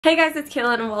Hey guys, it's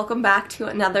Kayla and welcome back to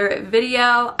another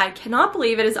video. I cannot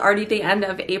believe it is already the end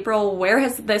of April. Where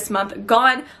has this month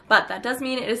gone? But that does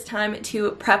mean it is time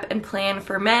to prep and plan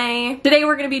for May. Today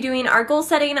we're going to be doing our goal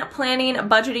setting, planning,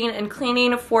 budgeting, and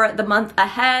cleaning for the month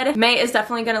ahead. May is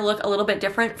definitely going to look a little bit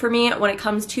different for me when it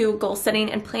comes to goal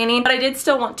setting and planning, but I did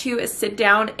still want to sit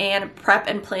down and prep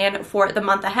and plan for the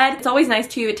month ahead. It's always nice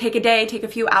to take a day, take a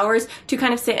few hours to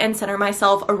kind of sit and center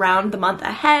myself around the month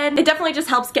ahead. It definitely just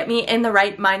helps get me in the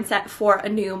right mindset for a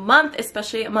new month,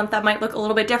 especially a month that might look a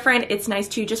little bit different. It's nice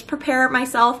to just prepare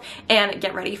myself and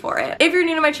get ready for it. If you're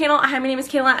new to my channel, hi, my name is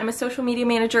Kayla. I'm a social media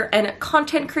manager and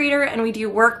content creator, and we do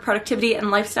work, productivity,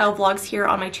 and lifestyle vlogs here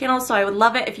on my channel, so I would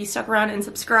love it if you stuck around and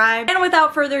subscribe. And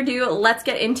without further ado, let's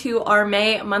get into our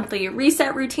May monthly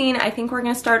reset routine. I think we're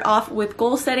going to start off with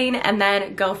goal setting and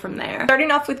then go from there.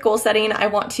 Starting off with goal setting, I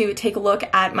want to take a look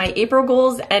at my April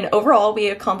goals, and overall we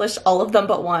accomplished all of them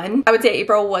but one. I would say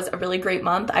April was a really great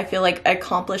month. I feel like I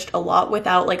accomplished a lot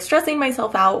without like stressing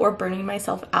myself out or burning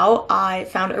myself out. I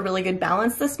found a really good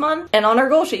balance this month. And on our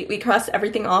goal sheet, we crossed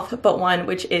everything off but one,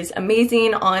 which is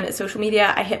amazing. On social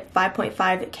media, I hit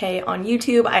 5.5K on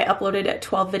YouTube. I uploaded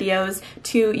 12 videos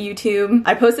to YouTube.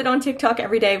 I posted on TikTok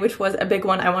every day, which was a big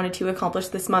one I wanted to accomplish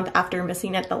this month after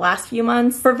missing it the last few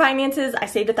months. For finances, I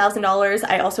saved $1,000.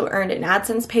 I also earned an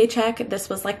AdSense paycheck. This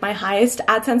was like my highest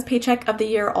AdSense paycheck of the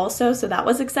year also, so that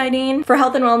was exciting. For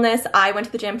health and wellness, I went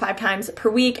to the gym 5 times per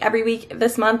week every week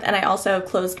this month, and I also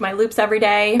closed my loops every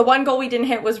day. The one goal we didn't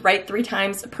hit was write 3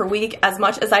 times per week. As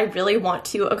much as I really want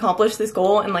to accomplish this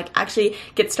goal and like actually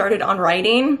get started on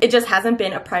writing, it just hasn't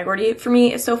been a priority for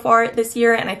me so far this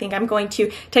year, and I think I'm going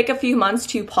to take a few months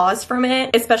to pause from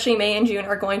it. Especially May and June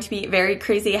are going to be very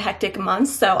crazy hectic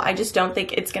months, so I just don't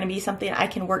think it's going to be something I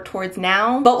can work towards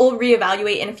now, but we'll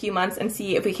reevaluate in a few months and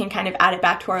see if we can kind of add it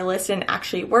back to our list and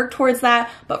actually work towards that.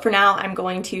 But for now, I'm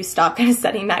going to stop kind of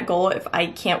setting that goal if I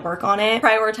can't work on it,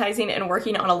 prioritizing and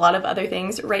working on a lot of other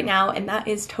things right now, and that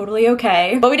is totally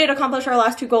okay. But we did accomplish our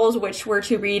last 2 goals, which were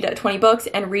to read 20 books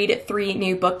and read 3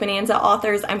 new Book Bonanza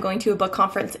authors. I'm going to a book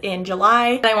conference in July,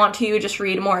 and I want to just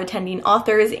read more attending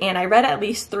authors, and I read at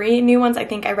least 3 new ones. I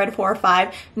think I read 4 or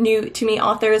 5 new to me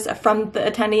authors from the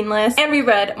attending list, and we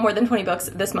read more than 20 books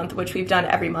this month, which we've done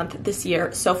every month this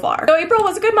year so far. So April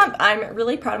was a good month. I'm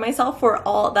really proud of myself for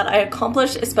all that I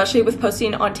accomplished, especially with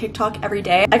posting on TikTok every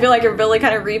day. I feel like I really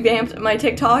kind of revamped my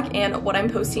TikTok and what I'm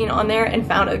posting on there and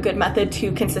found a good method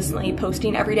to consistently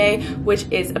posting every day, which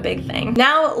is a big thing.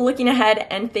 Now looking ahead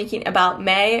and thinking about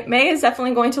May is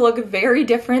definitely going to look very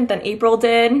different than April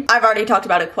did. I've already talked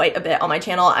about it quite a bit on my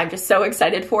channel. I'm just so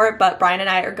excited for it, but Brian and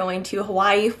I are going to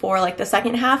Hawaii for like the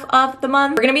second half of the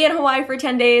month. We're gonna be in Hawaii for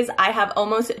 10 days. I have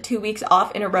almost 2 weeks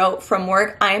off in a row from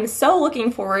work. I am so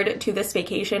looking forward to this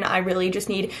vacation. I really just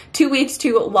need 2 weeks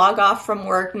to log off from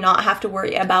work, not have to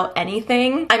worry about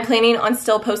anything. I'm planning on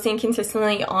still posting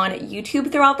consistently on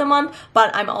YouTube throughout the month,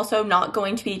 but I'm also not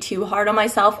going to be too hard on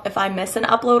myself if I miss an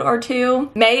upload or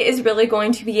 2. May is really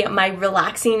going to be my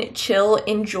relaxing, chill,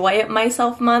 enjoy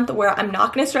myself month, where I'm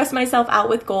not going to stress myself out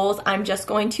with goals. I'm just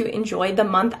going to enjoy the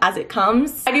month as it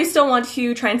comes. I do still want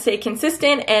to try and stay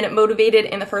consistent and motivated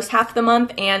in the first half of the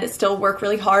month and still work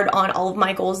really hard on all of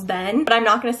my goals then, but I'm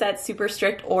not going to set super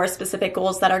strict or specific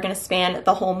goals that are going to span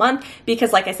the whole month,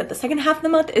 because like I said, the second half of the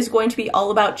month is going to be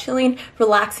all about chilling,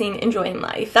 relaxing, enjoying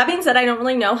life. That being said, I don't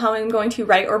really know how I'm going to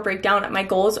write or break down my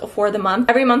goals for the month.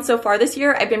 Every month so far this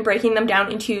year, I've been breaking them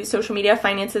down into social media,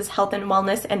 finances, health and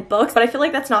wellness, and books, but I feel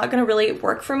like that's not going to really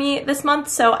work for me this month,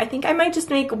 so I think I might just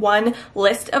make one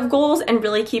list of goals and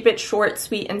really keep it short,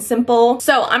 sweet, and simple.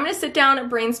 So I'm going to sit down and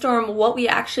brainstorm what we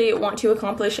actually want to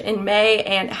accomplish in May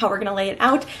and how we're going to lay it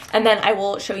out, and then I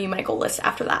will show you my goal list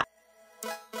after that.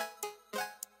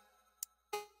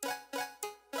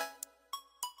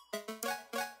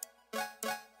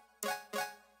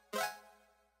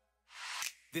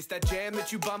 This that jam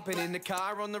that you bumping in the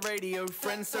car on the radio.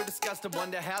 Friends so disgusted,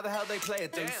 wonder how the hell they play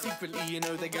it. Though secretly, you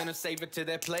know they're gonna save it to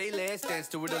their playlist. Dance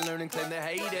to it and learn and claim they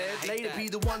hate it. Later be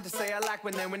the one to say I like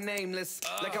when they were nameless.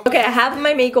 Okay, I have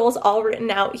my May goals all written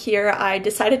out here. I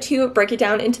decided to break it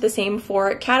down into the same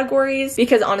 4 categories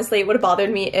because honestly, it would have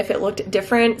bothered me if it looked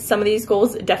different. Some of these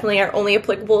goals definitely are only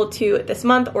applicable to this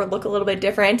month or look a little bit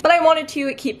different, but I wanted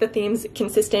to keep the themes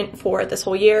consistent for this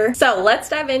whole year. So let's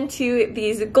dive into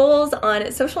these goals on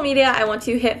social media, I want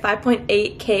to hit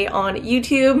 5.8K on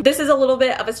YouTube. This is a little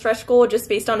bit of a stretch goal just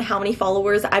based on how many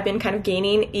followers I've been kind of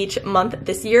gaining each month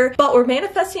this year, but we're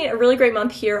manifesting a really great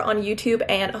month here on YouTube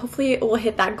and hopefully we'll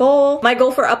hit that goal. My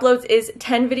goal for uploads is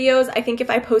 10 videos. I think if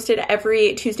I posted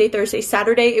every Tuesday, Thursday,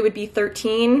 Saturday, it would be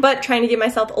 13, but trying to give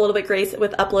myself a little bit grace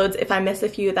with uploads. If I miss a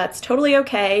few, that's totally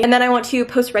okay. And then I want to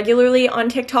post regularly on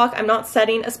TikTok. I'm not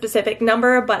setting a specific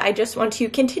number, but I just want to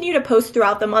continue to post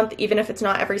throughout the month, even if it's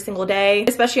not every single day.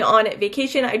 Especially on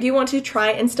vacation, I do want to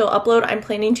try and still upload. I'm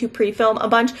planning to pre-film a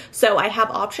bunch, so I have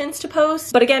options to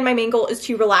post. But again, my main goal is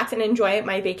to relax and enjoy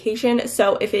my vacation,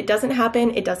 so if it doesn't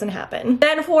happen, it doesn't happen.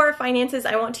 Then for finances,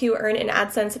 I want to earn an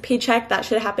AdSense paycheck. That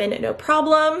should happen, no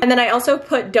problem. And then I also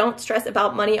put don't stress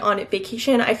about money on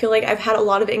vacation. I feel like I've had a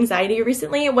lot of anxiety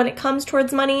recently when it comes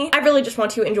towards money. I really just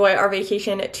want to enjoy our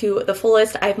vacation to the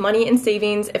fullest. I have money in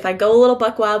savings. If I go a little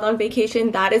buck wild on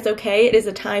vacation, that is okay. It is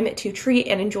a time to treat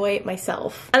and enjoy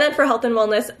myself. And then for health and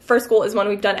wellness, first goal is one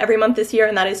we've done every month this year,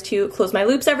 and that is to close my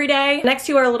loops every day. Next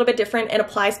two are a little bit different and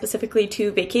apply specifically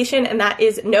to vacation, and that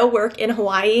is no work in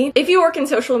Hawaii. If you work in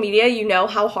social media, you know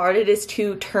how hard it is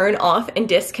to turn off and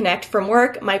disconnect from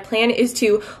work. My plan is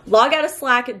to log out of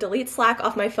Slack, delete Slack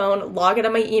off my phone, log out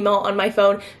of my email on my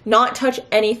phone, not touch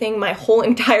anything my whole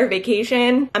entire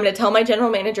vacation. I'm gonna tell my general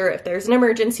manager if there's an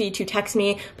emergency to text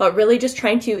me, but really just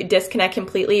trying to disconnect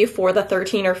completely for the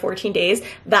 13 or 14 days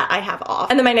that I have off.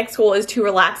 And then my next goal is to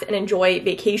relax and enjoy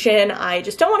vacation. I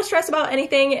just don't want to stress about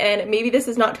anything, and maybe this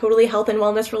is not totally health and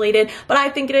wellness related, but I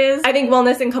think it is. I think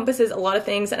wellness encompasses a lot of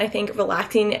things, and I think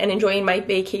relaxing and enjoying my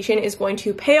vacation is going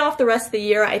to pay off the rest of the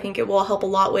year. I think it will help a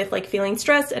lot with like feeling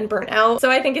stressed and burnt out. So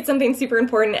I think it's something super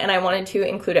important, and I wanted to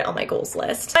include it on my goals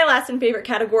list. My last and favorite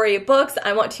category, books.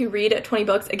 I want to read 20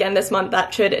 books again this month.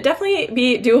 That should definitely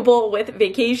be doable with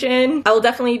vacation. I will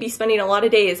definitely be spending a lot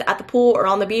of days at the pool or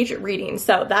on the beach reading,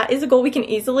 so that is a goal we can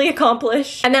easily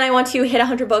accomplish. And then I want to hit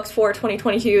 100 books for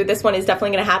 2022. This one is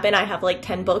definitely gonna happen. I have like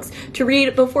 10 books to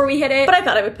read before we hit it, but I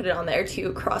thought I would put it on there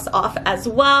to cross off as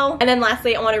well. And then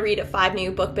lastly, I want to read 5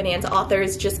 new Book Bonanza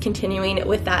authors, just continuing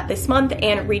with that this month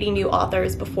and reading new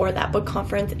authors before that book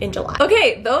conference in July.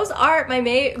 Okay, those are my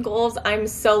May goals. I'm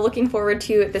so looking forward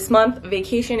to this month.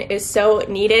 Vacation is so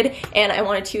needed, and I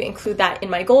wanted to include that in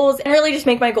my goals and really just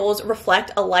make my goals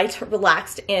reflect a light,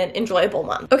 relaxed, and enjoyable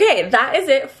month. Okay, that is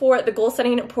it for the goal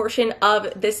setting portion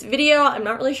of this video. I'm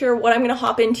not really sure what I'm gonna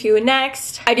hop into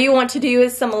next. I do want to do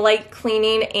some light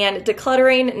cleaning and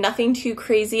decluttering, nothing too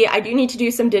crazy. I do need to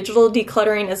do some digital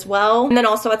decluttering as well. And then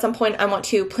also at some point I want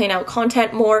to plan out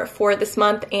content more for this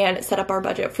month and set up our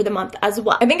budget for the month as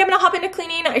well. I think I'm gonna hop into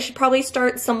cleaning. I should probably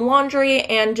start some laundry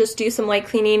and just do some light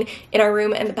cleaning in our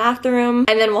room and the bathroom,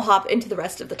 and then we'll hop into the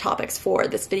rest of the topics for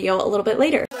this video a little bit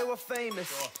later.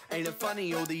 Famous. Ain't it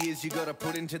funny all the years you gotta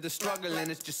put into the struggle,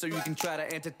 and it's just so you can try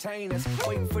to entertain us.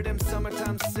 Waiting for them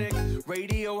summertime sick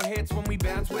radio hits when we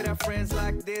bounce with our friends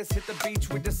like this. Hit the beach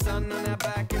with the sun on our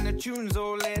back and the tunes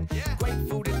all lit.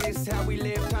 Grateful to this how we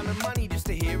live. Time and money just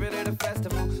to hear it at a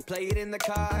festival. Play it in the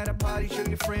car at a party. Show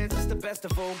your friends it's the best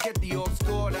of all. Get the old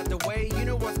scored out the way. You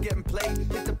know what's getting played.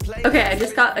 Hit the play. Okay, I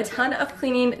just got a ton of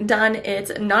cleaning done.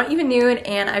 It's not even noon,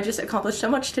 and I've just accomplished so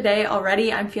much today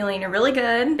already. I'm feeling really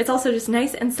good. It's also just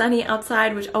nice and sunny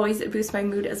outside, which always boosts my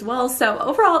mood as well. So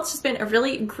overall, it's just been a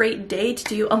really great day to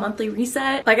do a monthly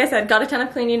reset. Like I said, got a ton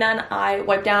of cleaning done. I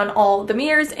wiped down all the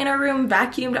mirrors in our room,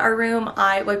 vacuumed our room,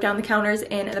 I wiped down the counters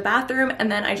in the bathroom,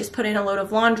 and then I just put in a load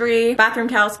of laundry, bathroom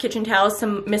towels, kitchen towels,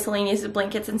 some miscellaneous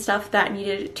blankets and stuff that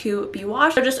needed to be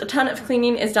washed. So just a ton of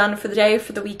cleaning is done for the day,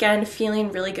 for the weekend,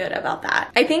 feeling really good about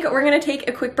that. I think we're gonna take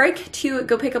a quick break to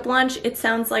go pick up lunch. It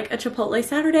sounds like a Chipotle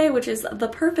Saturday, which is the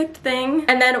perfect thing.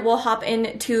 And then we'll hop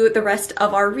into the rest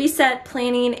of our reset,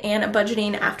 planning, and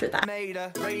budgeting after that. Made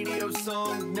a radio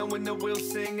song, knowing that we'll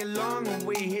sing along when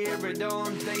we hear it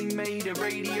on. They made a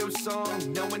radio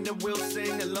song, knowing that we'll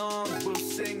sing along, we'll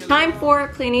sing along. Time for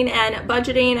planning and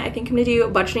budgeting. I think I'm gonna do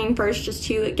budgeting first just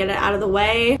to get it out of the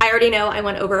way. I already know I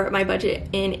went over my budget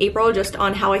in April just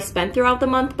on how I spent throughout the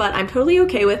month, but I'm totally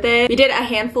okay with it. We did a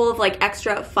handful of like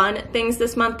extra fun things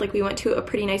this month. Like we went to a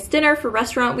pretty nice dinner for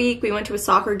restaurant week. We went to a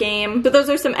soccer game. But those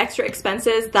are some extra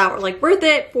expenses that were like worth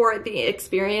it for the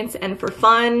experience and for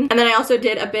fun. And then I also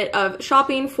did a bit of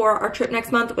shopping for our trip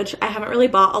next month, which I haven't really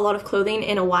bought a lot of clothing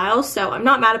in a while, so I'm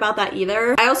not mad about that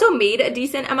either. I also made a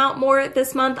decent amount more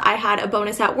this month. I had a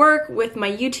bonus at work with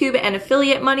my YouTube and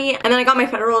affiliate money, and then I got my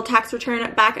federal tax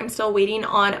return back. I'm still waiting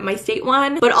on my state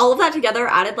one, but all of that together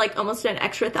added like almost an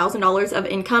extra $1,000 of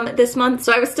income this month.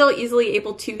 So I was still easily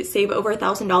able to save over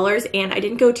 $1,000 and I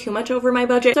didn't go too much over my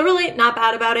budget. So really not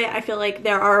bad about it. I feel like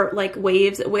there are like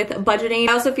waves with budgeting.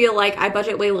 I also feel like I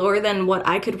budget way lower than what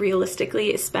I could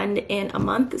realistically spend in a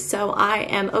month. So I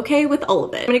am okay with all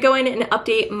of it. I'm gonna go in and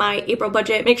update my April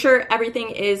budget, make sure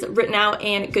everything is written out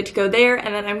and good to go there.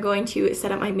 And then I'm going to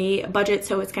set up my May budget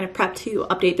so it's kind of prepped to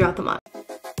update throughout the month.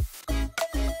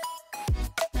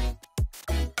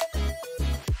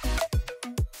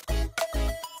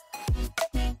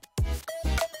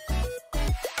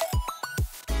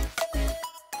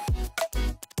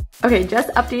 Okay, just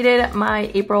updated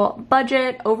my April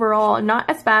budget. Overall, not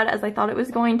as bad as I thought it was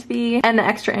going to be, and the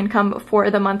extra income for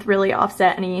the month really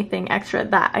offset anything extra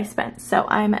that I spent. So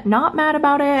I'm not mad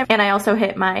about it. And I also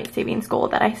hit my savings goal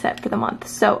that I set for the month.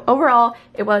 So overall,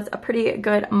 it was a pretty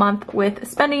good month with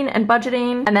spending and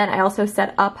budgeting. And then I also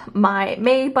set up my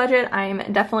May budget.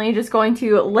 I'm definitely just going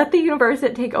to let the universe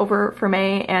take over for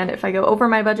May. And if I go over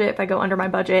my budget, if I go under my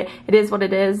budget, it is what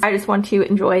it is. I just want to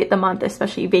enjoy the month,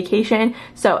 especially vacation.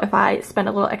 So if I spend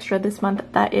a little extra this month,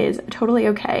 that is totally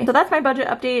okay. So that's my budget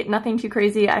update. Nothing too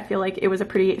crazy. I feel like it was a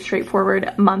pretty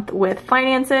straightforward month with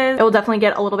finances. It will definitely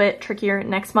get a little bit trickier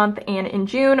next month and in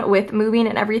June with moving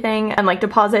and everything and like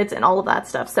deposits and all of that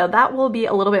stuff. So that will be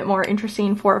a little bit more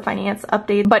interesting for a finance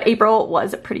update, but April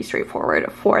was pretty straightforward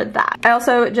for that. I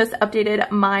also just updated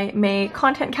my May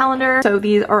content calendar. So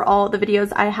these are all the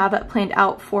videos I have planned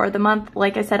out for the month.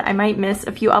 Like I said, I might miss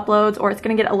a few uploads or it's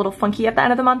gonna get a little funky at the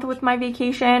end of the month with my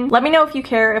vacation. Let me know if you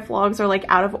care if vlogs are like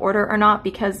out of order or not,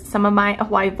 because some of my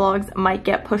Hawaii vlogs might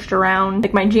get pushed around,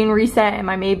 like my June reset and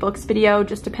my May books video,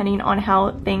 just depending on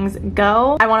how things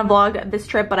go. I want to vlog this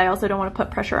trip, but I also don't want to put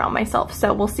pressure on myself.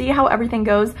 So we'll see how everything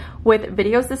goes with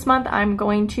videos this month. I'm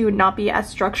going to not be as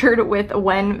structured with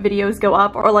when videos go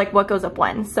up or like what goes up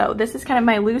when. So this is kind of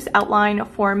my loose outline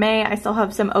for May. I still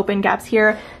have some open gaps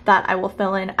here that I will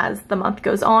fill in as the month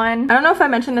goes on. I don't know if I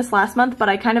mentioned this last month, but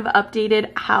I kind of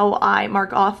updated how I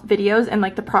mark off videos and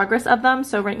like the progress of them.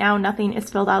 So right now nothing is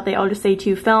filled out. They all just say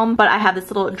to film, but I have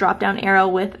this little drop down arrow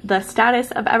with the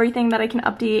status of everything that I can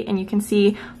update, and you can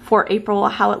see for April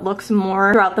how it looks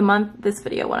more throughout the month. This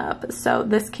video went up, so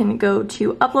this can go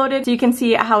to uploaded, so you can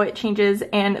see how it changes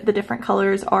and the different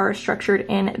colors are structured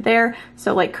in there.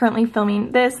 So like currently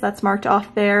filming this, that's marked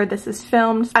off there. This is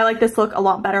filmed. I like this look a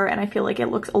lot better and I feel like it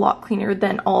looks a lot cleaner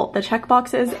than all the check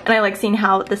boxes, and I like seeing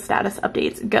how the status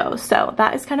updates go. So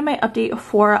that is kind of my update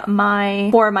for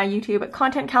my YouTube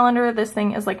content calendar. This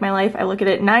thing is like my life. I look at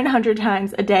it 900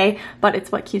 times a day, but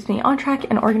it's what keeps me on track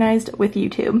and organized with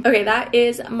YouTube. Okay, that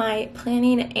is my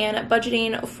planning and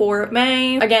budgeting for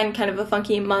May. Again, kind of a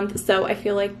funky month, so I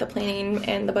feel like the planning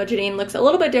and the budgeting looks a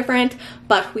little bit different,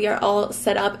 but we are all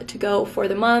set up to go for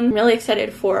the month. I'm really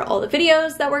excited for all the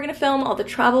videos that we're gonna film, all the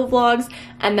travel vlogs,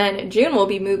 and then June will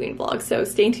be moving vlogs, so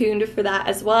stay tuned for that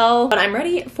as well. But I'm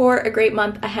ready for a great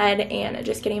month ahead and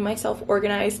just getting myself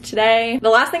organized today. The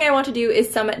last thing I want to do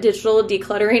is some digital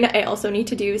decluttering. I also need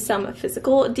to do some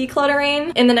physical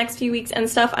decluttering in the next few weeks and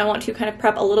stuff. I want to kind of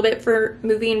prep a little bit for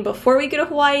moving before we go to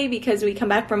Hawaii, because we come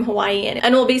back from Hawaii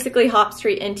and we'll basically hop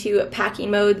straight into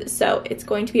packing mode, so it's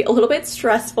going to be a little bit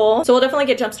stressful. So we'll definitely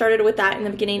get jump started with that in the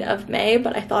beginning of May,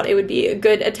 but I thought it would be a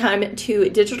good time to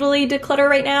digitally declutter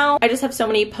right now. I just have so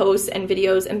many posts and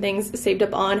videos and things saved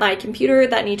up on my computer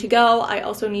that need to go. I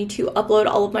also need to upload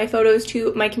all of my photos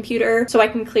to my computer so I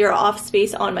can clear off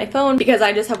space on my phone, because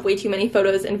I just have way too many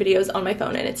photos and videos on my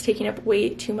phone and it's taking up way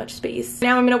too much space.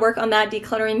 Now I'm gonna work on that,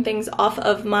 decluttering things off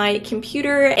of my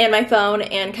computer and my phone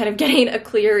and kind of getting a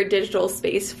clear digital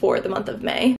space for the month of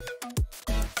May.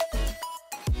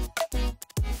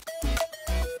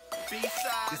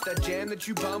 That jam that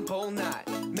you bump all night,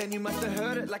 man, you must have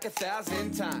heard it like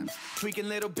 1,000 times. Tweaking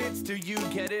little bits till you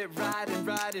get it right,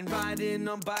 and riding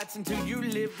on bites until you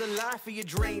live the life of your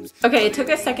dreams. Okay, it took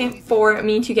a second for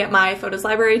me to get my photos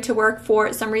library to work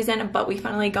for some reason, but we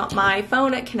finally got my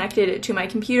phone connected to my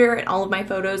computer and all of my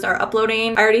photos are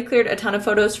uploading. I already cleared a ton of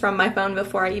photos from my phone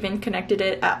before I even connected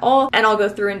it at all, and I'll go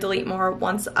through and delete more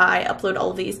once I upload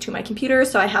all of these to my computer,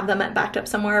 so I have them backed up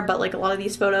somewhere. But like a lot of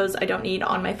these photos I don't need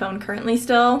on my phone currently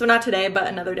still. So not today, but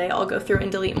another day I'll go through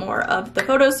and delete more of the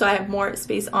photos so I have more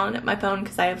space on my phone,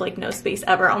 because I have like no space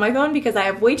ever on my phone because I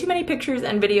have way too many pictures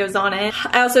and videos on it.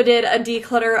 I also did a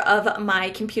declutter of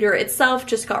my computer itself,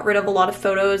 just got rid of a lot of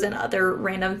photos and other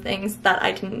random things that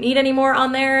I didn't need anymore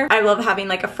on there. I love having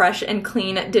like a fresh and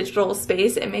clean digital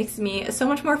space. It makes me so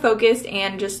much more focused,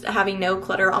 and just having no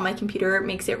clutter on my computer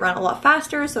makes it run a lot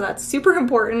faster, so that's super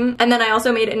important. And then I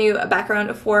also made a new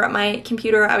background for my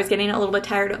computer. I was getting a little bit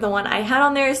tired of the one I had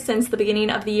on there since the beginning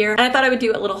of the year, and I thought I would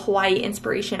do a little Hawaii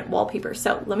inspiration wallpaper.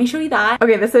 So let me show you that.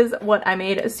 Okay, this is what I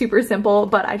made. Super simple,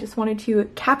 but I just wanted to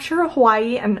capture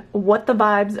Hawaii and what the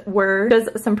vibes were.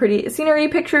 Just some pretty scenery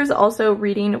pictures, also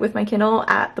reading with my Kindle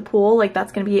at the pool, like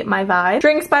that's gonna be my vibe.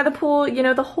 Drinks by the pool, you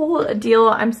know, the whole deal.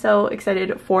 I'm so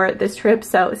excited for this trip,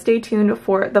 so stay tuned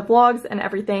for the vlogs and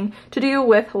everything to do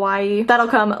with Hawaii. That'll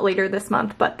come later this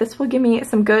month, but this will give me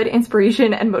some good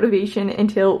inspiration and motivation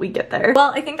until we get there.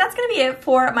 Well, I think that's gonna be it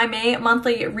for my May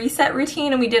monthly reset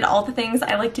routine, and we did all the things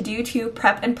I like to do to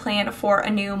prep and plan for a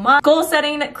new month. Goal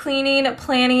setting, cleaning,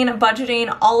 planning,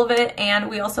 budgeting, all of it, and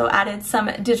we also added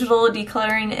some digital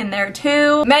decluttering in there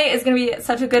too. May is gonna be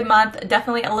such a good month,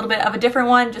 definitely a little bit of a different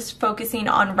one, just focusing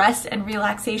on rest and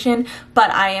relaxation,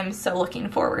 but I am so looking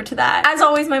forward to that. As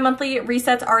always, my monthly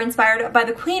resets are inspired by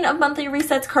the queen of monthly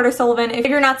resets, Carter Sullivan. If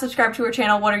you're not subscribed to her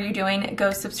channel, what are you doing?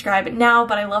 Go subscribe now,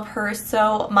 but I love her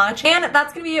so much. And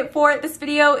that's gonna be it for this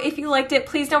video. If you liked it,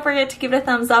 please don't forget to give it a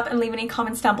thumbs up and leave any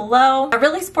comments down below. It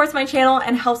really supports my channel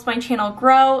and helps my channel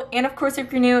grow. And of course,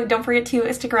 if you're new, don't forget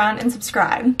to stick around and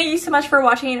subscribe. Thank you so much for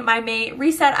watching my May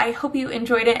reset. I hope you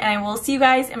enjoyed it, and I will see you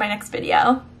guys in my next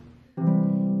video.